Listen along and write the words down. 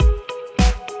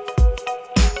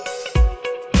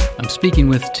speaking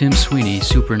with Tim Sweeney,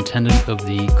 Superintendent of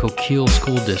the Coquille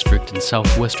School District in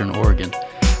southwestern Oregon,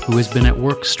 who has been at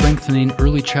work strengthening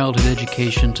early childhood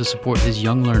education to support his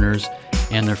young learners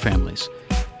and their families.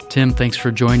 Tim, thanks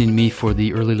for joining me for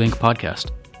the Early Link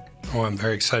podcast. Oh, I'm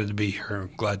very excited to be here.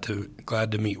 I'm glad to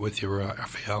meet with you,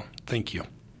 Raphael. Thank you.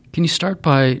 Can you start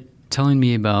by telling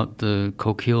me about the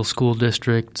Coquille School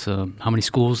District, how many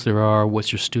schools there are,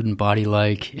 what's your student body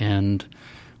like, and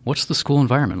what's the school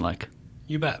environment like?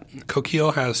 You bet.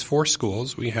 Coquille has 4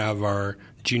 schools. We have our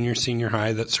junior-senior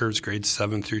high that serves grades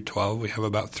 7 through 12. We have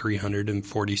about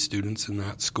 340 students in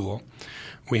that school.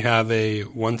 We have a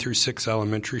 1 through 6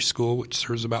 elementary school, which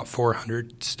serves about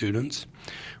 400 students.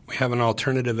 We have an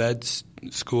alternative ed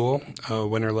school,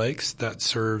 Winter Lakes, that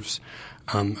serves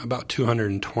about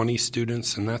 220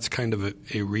 students, and that's kind of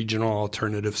a regional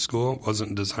alternative school. It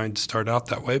wasn't designed to start out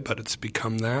that way, but it's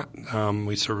become that.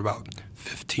 We serve about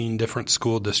 15 different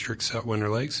school districts at Winter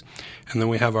Lakes. And then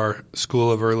we have our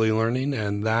School of Early Learning,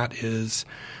 and that is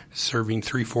serving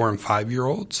 3, 4, and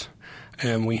 5-year-olds.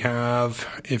 And we have,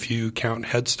 if you count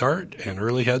Head Start and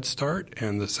Early Head Start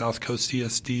and the South Coast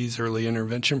ESD's Early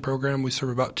Intervention Program, we serve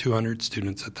about 200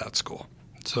 students at that school.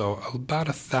 So about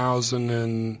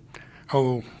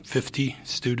 1,050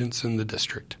 students in the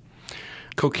district.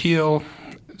 Coquille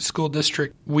School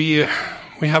District, we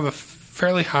have a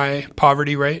fairly high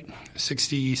poverty rate,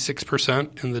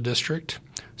 66% in the district.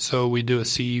 So we do a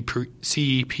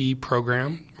CEP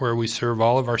program where we serve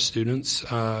all of our students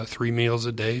 3 meals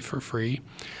a day for free.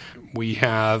 We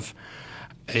have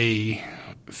a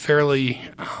fairly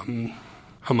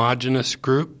homogeneous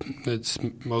group. It's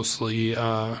mostly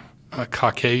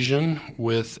Caucasian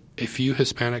with a few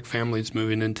Hispanic families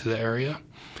moving into the area,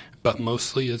 but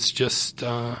mostly it's just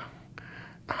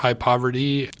high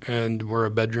poverty, and we're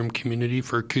a bedroom community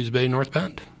for Coos Bay, North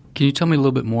Bend. Can you tell me a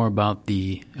little bit more about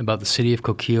the city of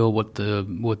Coquille, what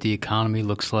the economy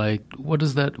looks like? What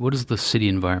does the city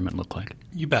environment look like?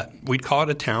 You bet. We'd call it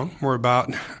a town. We're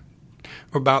about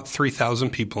 3,000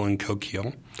 people in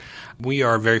Coquille. We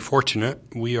are very fortunate.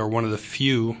 We are one of the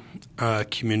few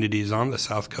communities on the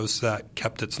South Coast that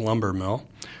kept its lumber mill.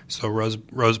 So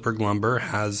Roseburg Lumber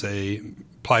has a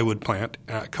plywood plant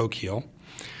at Coquille,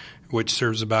 which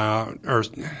has about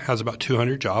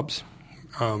 200 jobs,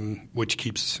 which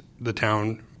keeps the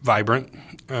town vibrant,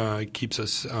 keeps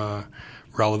us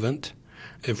relevant.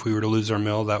 If we were to lose our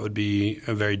mill, that would be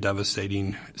a very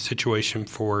devastating situation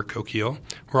for Coquille.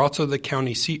 We're also the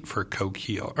county seat for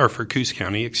Coquille, or for Coos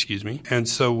County, excuse me. And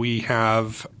so we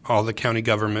have all the county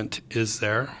government is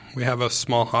there. We have a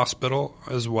small hospital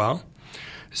as well.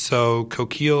 So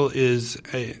Coquille is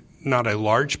not a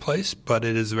large place, but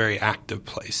it is a very active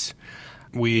place.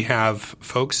 We have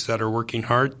folks that are working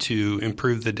hard to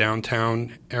improve the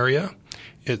downtown area.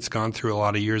 It's gone through a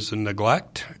lot of years of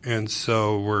neglect, and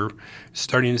so we're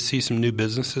starting to see some new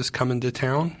businesses come into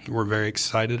town. We're very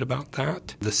excited about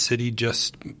that. The city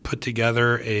just put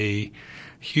together a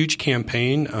huge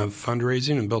campaign of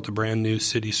fundraising and built a brand new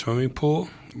city swimming pool,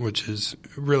 which is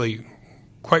really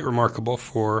quite remarkable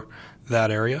for that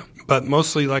area. But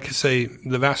mostly, like I say,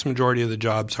 the vast majority of the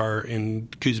jobs are in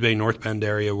Coos Bay, North Bend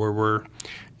area, where we're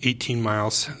 18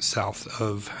 miles south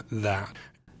of that.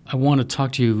 I want to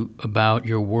talk to you about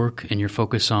your work and your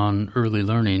focus on early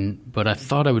learning, but I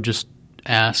thought I would just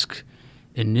ask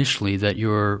initially that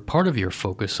part of your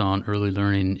focus on early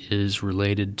learning is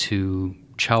related to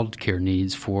child care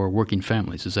needs for working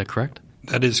families. Is that correct?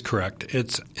 That is correct.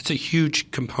 It's a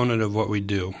huge component of what we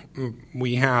do.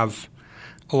 We have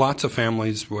lots of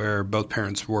families where both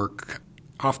parents work,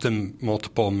 often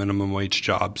multiple minimum wage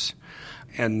jobs,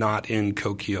 and not in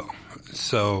Coquille.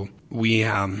 So we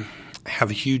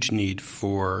have a huge need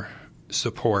for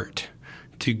support.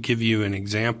 To give you an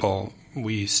example,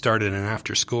 we started an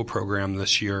after-school program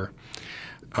this year,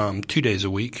 2 days a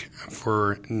week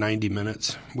for 90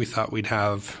 minutes. We thought we'd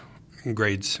have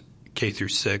grades K through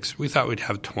 6. We thought we'd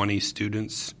have 20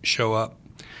 students show up,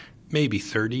 maybe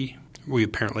 30. We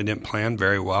apparently didn't plan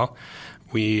very well.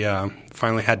 We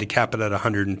finally had to cap it at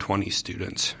 120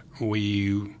 students.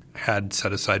 We had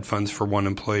set aside funds for 1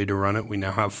 employee to run it. We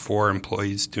now have 4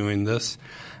 employees doing this,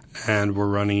 and we're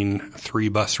running 3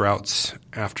 bus routes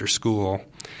after school,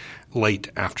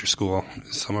 late after school.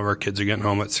 Some of our kids are getting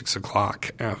home at 6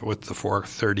 o'clock with the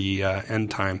 4:30 end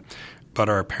time, but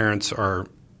our parents are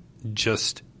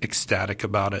just ecstatic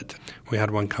about it. We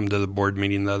had one come to the board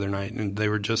meeting the other night, and they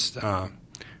were just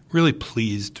really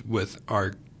pleased with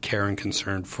our care and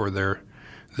concern for their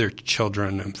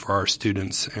children and for our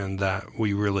students, and that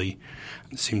we really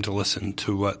seem to listen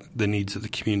to what the needs of the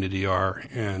community are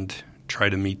and try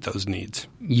to meet those needs.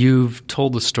 You've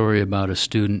told the story about a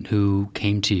student who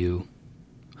came to you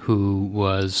who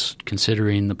was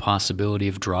considering the possibility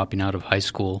of dropping out of high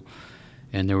school,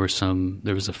 and there was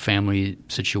a family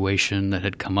situation that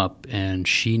had come up, and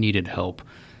she needed help.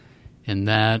 And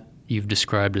that you've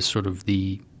described as sort of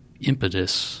the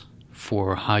impetus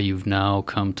for how you've now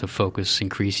come to focus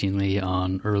increasingly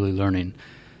on early learning.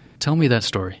 Tell me that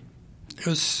story. It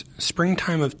was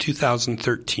springtime of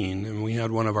 2013, and we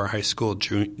had one of our high school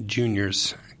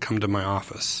juniors come to my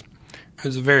office. It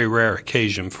was a very rare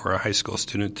occasion for a high school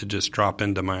student to just drop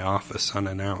into my office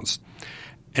unannounced.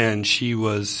 And she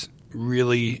was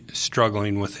really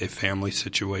struggling with a family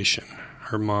situation.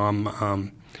 Her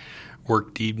mom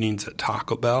worked evenings at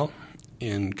Taco Bell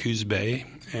in Coos Bay,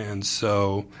 and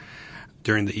so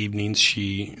during the evenings,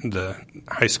 the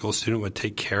high school student would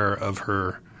take care of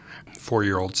her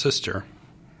 3-year-old sister,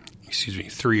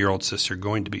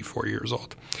 going to be 4 years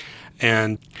old.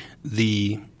 And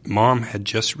the mom had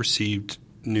just received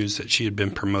news that she had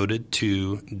been promoted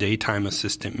to daytime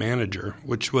assistant manager,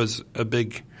 which was a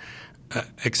big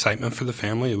excitement for the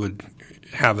family. It would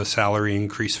have a salary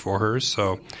increase for her,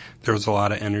 so there was a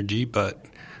lot of energy. But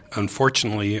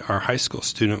unfortunately, our high school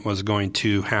student was going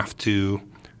to have to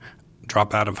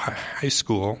drop out of high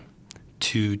school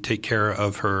to take care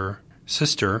of her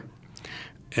sister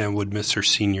and would miss her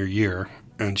senior year.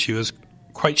 And she was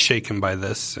quite shaken by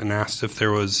this and asked if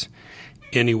there was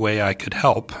any way I could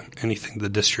help, anything the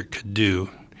district could do.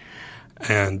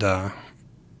 And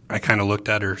I kind of looked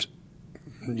at her,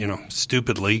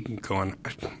 stupidly,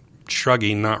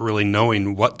 shrugging, not really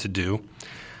knowing what to do.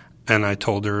 And I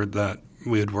told her that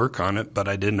we would work on it, but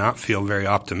I did not feel very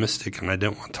optimistic, and I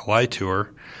didn't want to lie to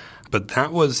her. But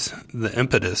that was the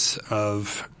impetus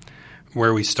of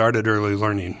where we started early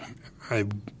learning. I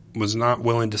was not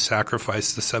willing to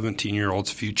sacrifice the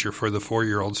 17-year-old's future for the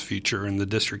 4-year-old's future, and the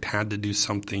district had to do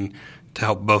something to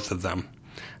help both of them.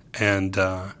 And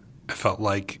I felt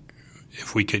like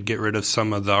if we could get rid of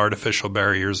some of the artificial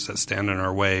barriers that stand in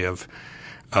our way of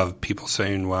people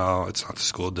saying, well, it's not the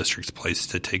school district's place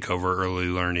to take over early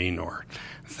learning or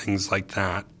things like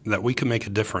that, that we could make a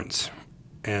difference.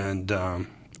 And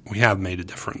we have made a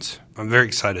difference. I'm very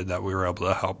excited that we were able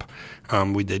to help.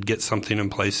 We did get something in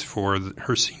place for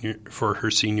her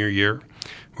senior year.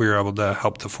 We were able to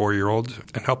help the 4-year-old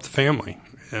and help the family.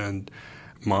 And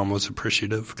Mom was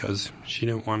appreciative because she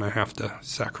didn't want to have to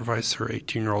sacrifice her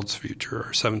 18-year-old's future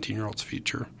or 17-year-old's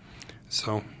future.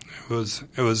 So it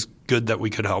was good that we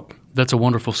could help. That's a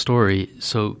wonderful story.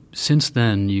 So since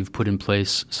then, you've put in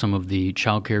place some of the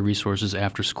child care resources,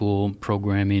 after-school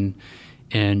programming,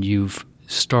 and you've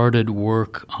started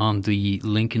work on the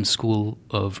Lincoln School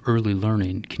of Early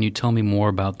Learning. Can you tell me more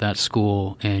about that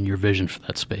school and your vision for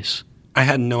that space? I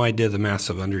had no idea the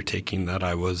massive undertaking that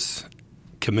I was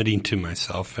committing to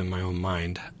myself in my own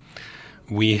mind.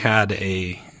 We had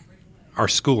our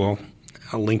school,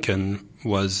 Lincoln,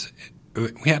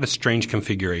 we had a strange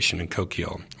configuration in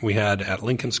Coquille. We had at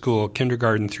Lincoln School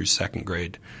kindergarten through 2nd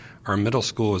grade. Our middle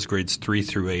school was grades 3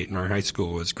 through 8, and our high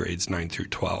school was grades 9 through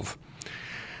 12.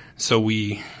 So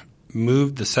we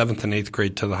moved the 7th and 8th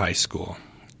grade to the high school.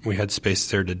 We had space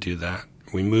there to do that.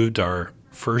 We moved our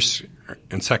 1st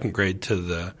and 2nd grade to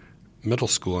the middle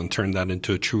school and turned that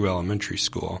into a true elementary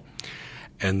school.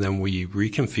 And then we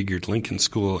reconfigured Lincoln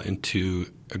School into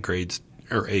age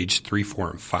 3, 4,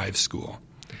 and 5 school.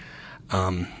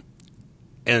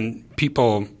 And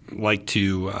people like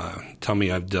to tell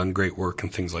me I've done great work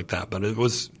and things like that, but it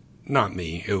was not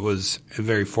me. It was a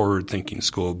very forward-thinking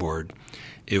school board.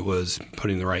 It was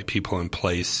putting the right people in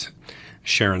place.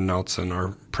 Sharon Nelson,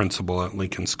 our principal at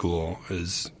Lincoln School,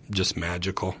 is just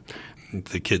magical.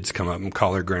 The kids come up and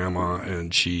call her grandma,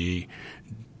 and she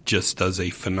just does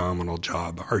a phenomenal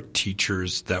job. Our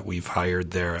teachers that we've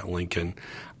hired there at Lincoln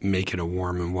make it a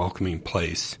warm and welcoming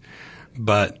place.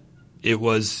 But it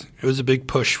was a big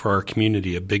push for our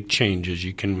community, a big change, as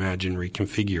you can imagine,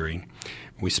 reconfiguring.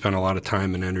 We spent a lot of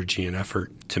time and energy and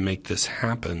effort to make this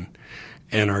happen.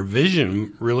 And our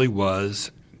vision really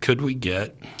was, could we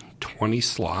get 20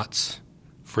 slots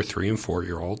for 3 and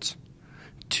 4-year-olds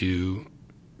to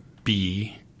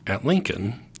be at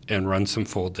Lincoln and run some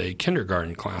full-day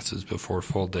kindergarten classes before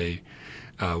full-day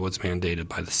was mandated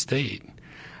by the state.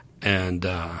 And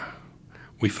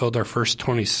we filled our first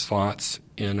 20 slots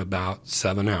in about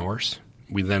 7 hours.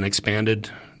 We then expanded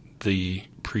the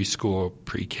preschool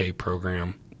pre-K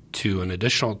program to an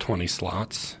additional 20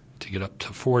 slots to get up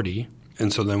to 40.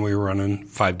 And so then we were running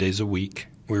 5 days a week.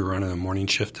 We were running a morning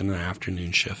shift and an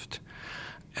afternoon shift.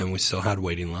 And we still had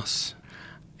waiting lists.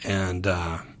 And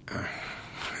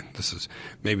this is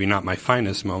maybe not my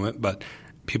finest moment, but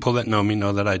people that know me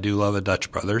know that I do love a Dutch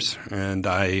Brothers, and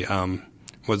I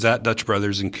was at Dutch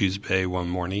Brothers in Coos Bay one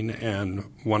morning, and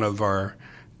one of our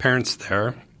parents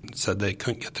there said they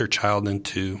couldn't get their child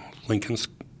into Lincoln's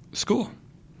school.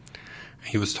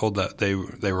 He was told that they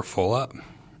were full up.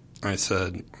 I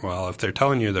said, well, if they're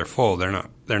telling you they're full,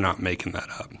 they're not making that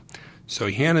up. So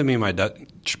he handed me my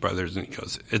Dutch Brothers, and he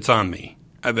goes, it's on me.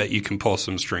 I bet you can pull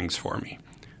some strings for me.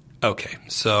 Okay,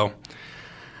 so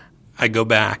I go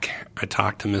back. I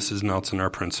talk to Mrs. Nelson, our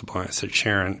principal, and I said,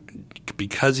 Sharon,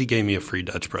 because he gave me a free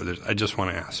Dutch Brothers, I just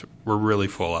want to ask, we're really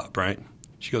full up, right?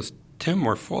 She goes, Tim,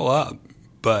 we're full up,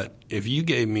 but if you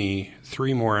gave me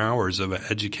 3 more hours of an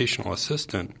educational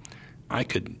assistant, I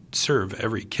could serve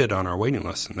every kid on our waiting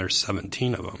list, and there's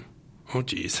 17 of them. Oh,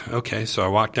 geez. Okay, so I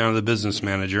walked down to the business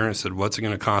manager and I said, what's it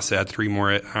going to cost to add 3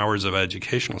 more hours of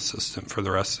educational assistant for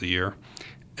the rest of the year?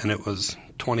 And it was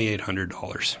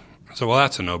 $2,800. So, well,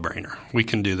 that's a no-brainer. We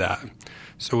can do that.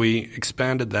 So we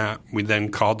expanded that. We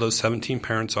then called those 17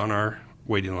 parents on our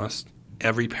waiting list.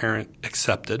 Every parent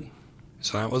accepted.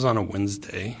 So that was on a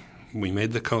Wednesday. We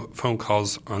made the phone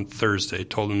calls on Thursday,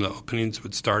 told them the openings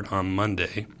would start on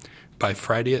Monday. By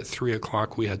Friday at 3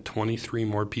 o'clock, we had 23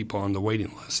 more people on the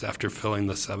waiting list after filling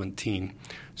the 17.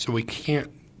 So we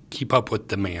can't keep up with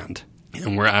demand,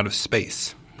 and we're out of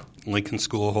space. Lincoln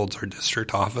School holds our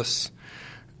district office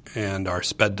and our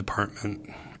SPED department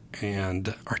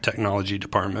and our technology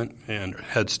department, and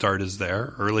Head Start is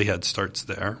there. Early Head Start's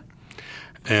there.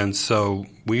 And so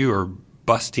we were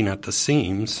busting at the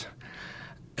seams,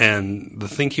 and the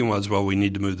thinking was, well, we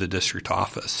need to move the district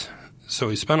office. So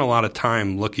we spent a lot of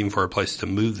time looking for a place to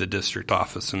move the district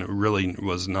office, and it really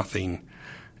was nothing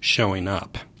showing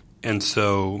up. And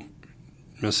so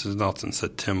Mrs. Nelson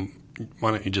said, Tim,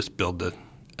 why don't you just build an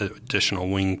additional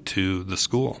wing to the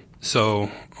school? So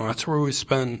that's where we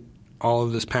spent all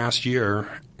of this past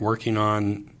year working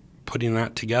on putting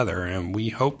that together. And we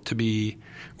hope to be,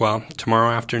 well,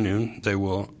 tomorrow afternoon they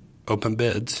will open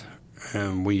bids.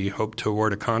 And we hope to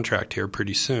award a contract here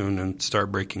pretty soon and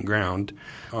start breaking ground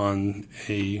on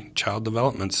a child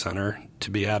development center to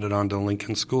be added onto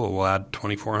Lincoln School. We'll add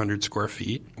 2,400 square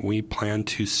feet. We plan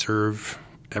to serve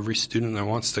every student that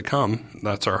wants to come.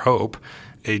 That's our hope,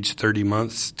 age 30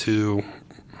 months to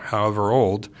however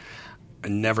old. I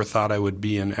never thought I would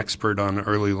be an expert on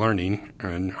early learning,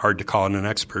 and hard to call it an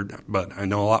expert, but I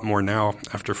know a lot more now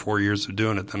after 4 years of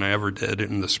doing it than I ever did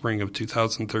in the spring of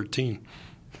 2013.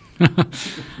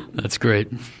 That's great.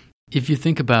 If you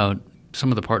think about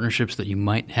some of the partnerships that you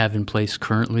might have in place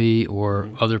currently or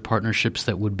other partnerships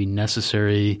that would be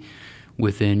necessary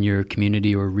within your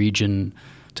community or region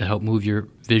to help move your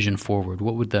vision forward,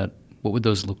 what would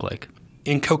those look like?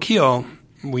 In Coquille,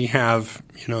 we have,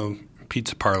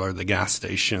 pizza parlor, the gas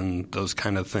station, those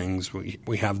kind of things.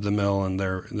 We have the mill, and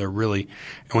they're really,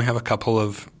 and we have a couple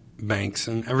of banks,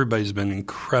 and everybody's been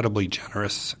incredibly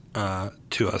generous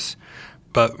to us.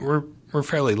 But we're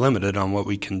fairly limited on what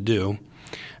we can do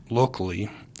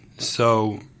locally.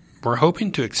 So we're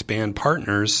hoping to expand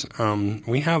partners.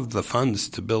 We have the funds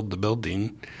to build the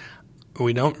building.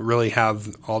 We don't really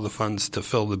have all the funds to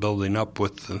fill the building up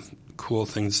with the cool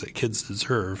things that kids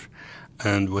deserve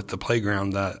and with the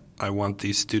playground that I want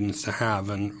these students to have.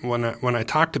 And when I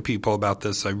talk to people about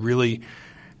this, I really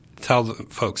tell the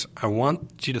folks, I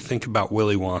want you to think about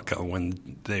Willy Wonka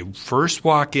when they first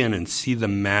walk in and see the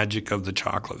magic of the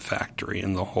chocolate factory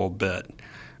and the whole bit.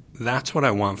 That's what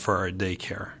I want for our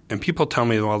daycare. And people tell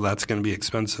me, well, that's going to be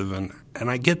expensive, and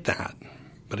I get that.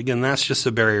 But again, that's just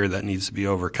a barrier that needs to be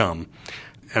overcome.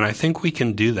 And I think we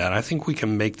can do that. I think we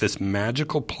can make this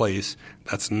magical place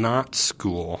that's not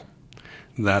school,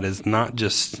 that is not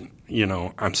just,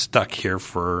 I'm stuck here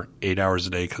for 8 hours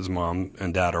a day because mom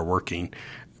and dad are working.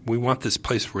 We want this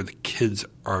place where the kids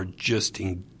are just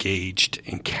engaged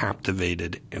and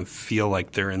captivated and feel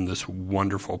like they're in this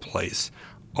wonderful place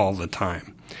all the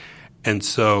time. And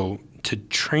so to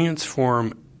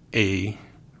transform a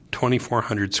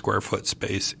 2,400 square foot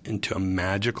space into a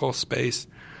magical space,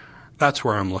 that's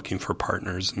where I'm looking for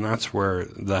partners, and that's where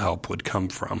the help would come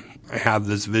from. I have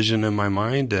this vision in my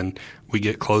mind, and we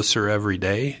get closer every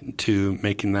day to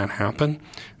making that happen.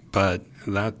 But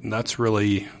that's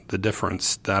really the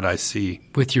difference that I see.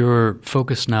 With your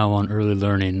focus now on early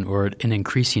learning, or an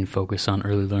increasing focus on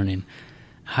early learning,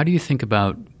 how do you think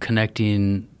about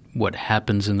connecting what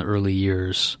happens in the early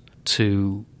years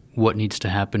to what needs to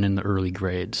happen in the early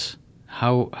grades?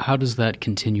 How does that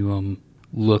continuum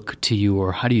look to you,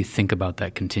 or how do you think about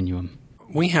that continuum?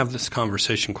 We have this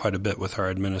conversation quite a bit with our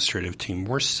administrative team.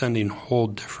 We're sending whole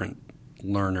different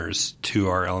learners to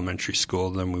our elementary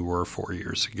school than we were 4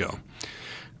 years ago.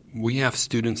 We have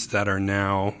students that are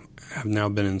now have now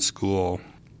been in school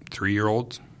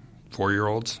 3-year-olds,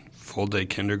 4-year-olds, full-day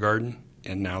kindergarten,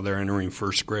 and now they're entering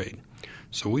first grade.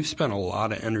 So we've spent a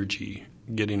lot of energy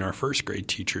getting our first grade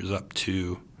teachers up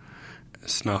to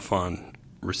snuff on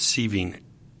receiving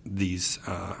these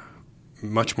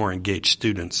much more engaged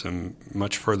students and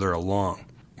much further along.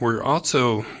 We're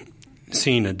also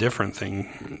seeing a different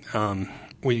thing.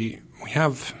 We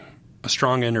have a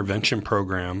strong intervention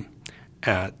program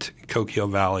at Coquille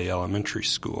Valley Elementary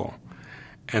School.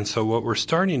 And so what we're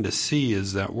starting to see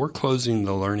is that we're closing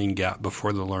the learning gap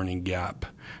before the learning gap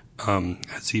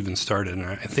has even started. And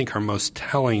I think our most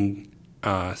telling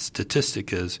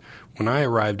statistic is when I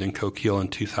arrived in Coquille in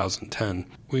 2010,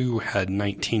 we had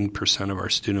 19% of our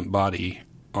student body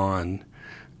on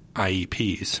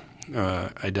IEPs,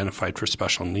 identified for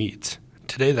special needs.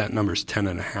 Today that number is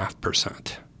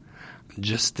 10.5%.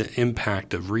 Just the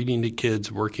impact of reading to kids,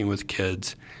 working with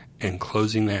kids, and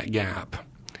closing that gap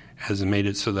has made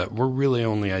it so that we're really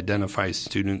only identifying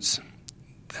students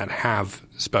that have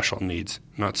special needs,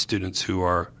 not students who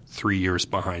are 3 years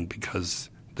behind because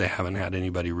they haven't had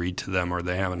anybody read to them or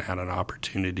they haven't had an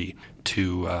opportunity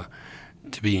to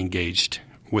be engaged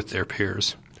with their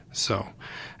peers. So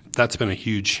that's been a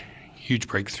huge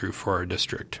breakthrough for our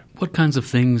district. What kinds of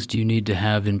things do you need to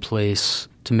have in place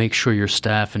to make sure your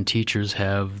staff and teachers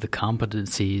have the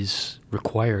competencies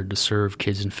required to serve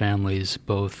kids and families,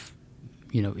 both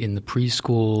in the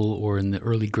preschool or in the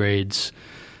early grades,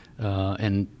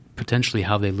 and potentially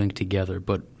how they link together?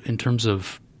 But in terms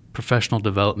of professional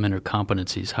development or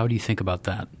competencies, how do you think about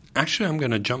that? Actually, I'm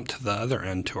going to jump to the other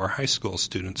end, to our high school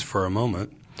students for a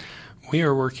moment. We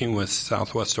are working with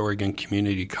Southwest Oregon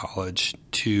Community College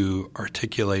to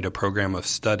articulate a program of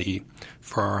study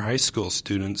for our high school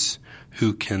students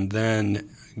who can then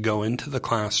go into the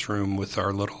classroom with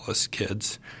our littlest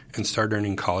kids and start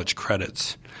earning college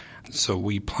credits. So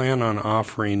we plan on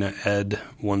offering an Ed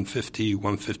 150,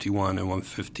 151, and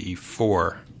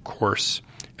 154 course,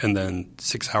 and then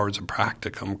 6 hours of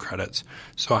practicum credits.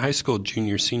 So a high school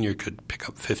junior, senior could pick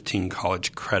up 15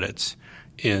 college credits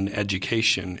in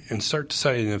education and start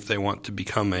deciding if they want to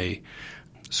become a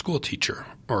school teacher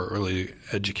or early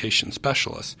education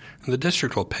specialist. And the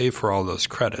district will pay for all those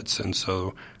credits, and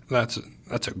so that's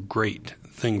a great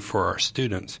thing for our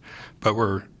students. But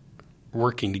we're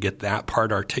working to get that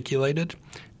part articulated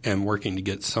and working to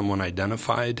get someone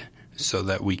identified so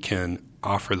that we can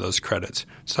offer those credits.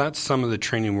 So that's some of the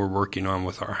training we're working on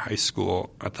with our high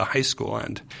school, at the high school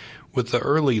end. With the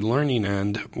early learning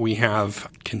end, we have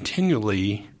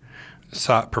continually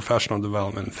sought professional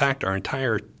development. In fact, our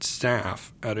entire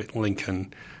staff at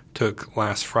Lincoln took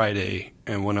last Friday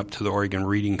and went up to the Oregon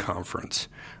Reading Conference.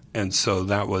 And so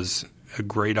that was a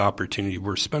great opportunity.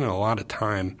 We're spending a lot of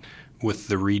time with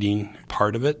the reading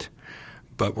part of it,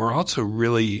 but we're also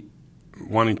really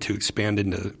wanting to expand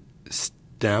into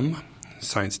STEM,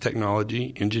 science,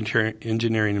 technology, engineering,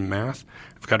 and math.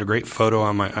 I've got a great photo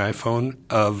on my iPhone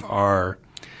of our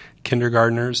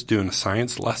kindergartners doing a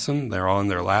science lesson. They're all in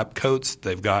their lab coats.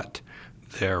 They've got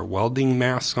their welding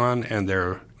masks on, and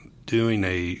they're doing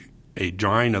a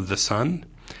drawing of the sun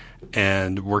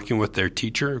and working with their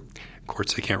teacher. Of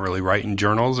course, they can't really write in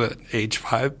journals at age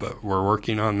 5, but we're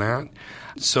working on that.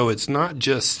 So it's not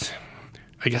just,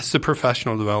 I guess, the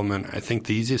professional development. I think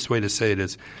the easiest way to say it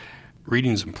is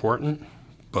reading's important,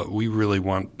 but we really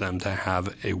want them to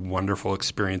have a wonderful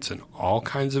experience in all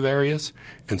kinds of areas,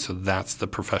 and so that's the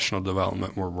professional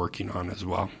development we're working on as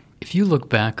well. If you look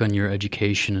back on your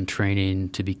education and training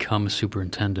to become a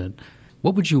superintendent,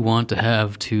 what would you want to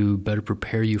have to better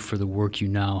prepare you for the work you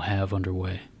now have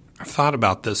underway? I've thought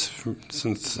about this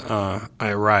since I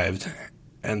arrived,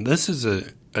 and this is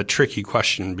a tricky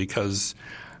question because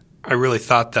I really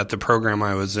thought that the program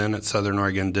I was in at Southern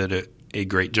Oregon did a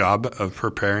great job of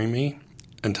preparing me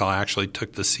until I actually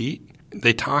took the seat.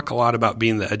 They talk a lot about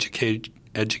being the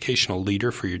educational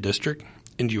leader for your district,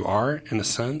 and you are in a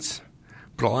sense,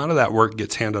 but a lot of that work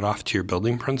gets handed off to your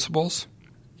building principals.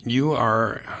 You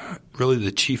are really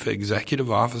the chief executive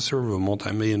officer of a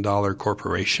multi-million-dollar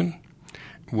corporation,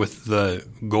 with the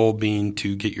goal being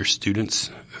to get your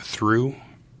students through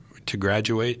to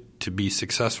graduate, to be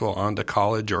successful onto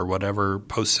college or whatever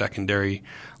post-secondary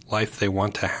life they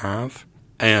want to have.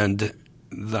 And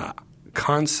the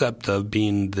concept of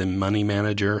being the money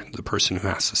manager, the person who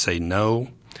has to say no,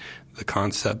 the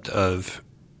concept of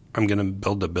I'm going to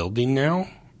build a building now,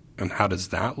 and how does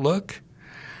that look?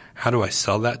 How do I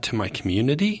sell that to my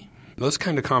community? Those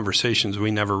kind of conversations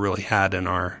we never really had in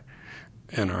our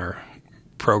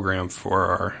program for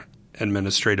our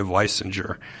administrative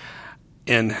licensure.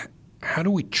 And how do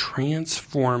we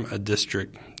transform a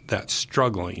district that's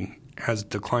struggling? has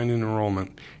declining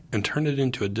enrollment and turn it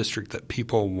into a district that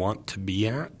people want to be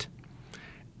at,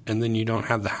 and then you don't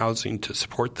have the housing to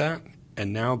support that,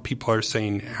 and now people are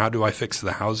saying, how do I fix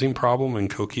the housing problem in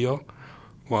Coquille?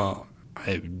 Well,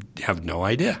 I have no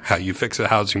idea how you fix a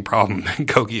housing problem in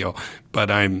Coquille,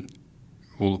 but I'm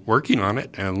working on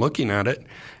it and looking at it.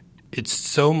 It's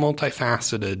so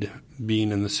multifaceted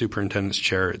being in the superintendent's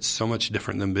chair. It's so much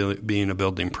different than being a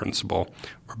building principal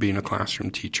or being a classroom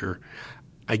teacher.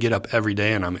 I get up every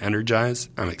day and I'm energized.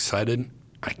 I'm excited.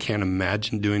 I can't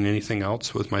imagine doing anything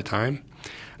else with my time.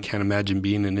 I can't imagine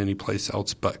being in any place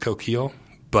else but Coquille.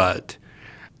 But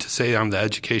to say I'm the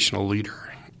educational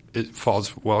leader, it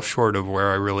falls well short of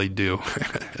where I really do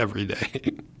every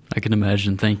day. I can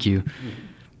imagine. Thank you.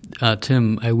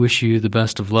 Tim, I wish you the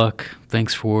best of luck.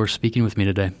 Thanks for speaking with me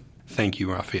today. Thank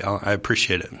you, Raphael. I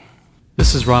appreciate it.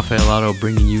 This is Raphael Otto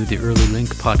bringing you the Early Link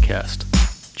podcast.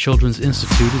 Children's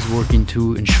Institute is working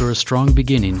to ensure a strong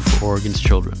beginning for Oregon's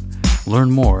children.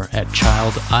 Learn more at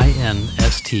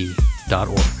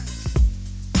childinst.org.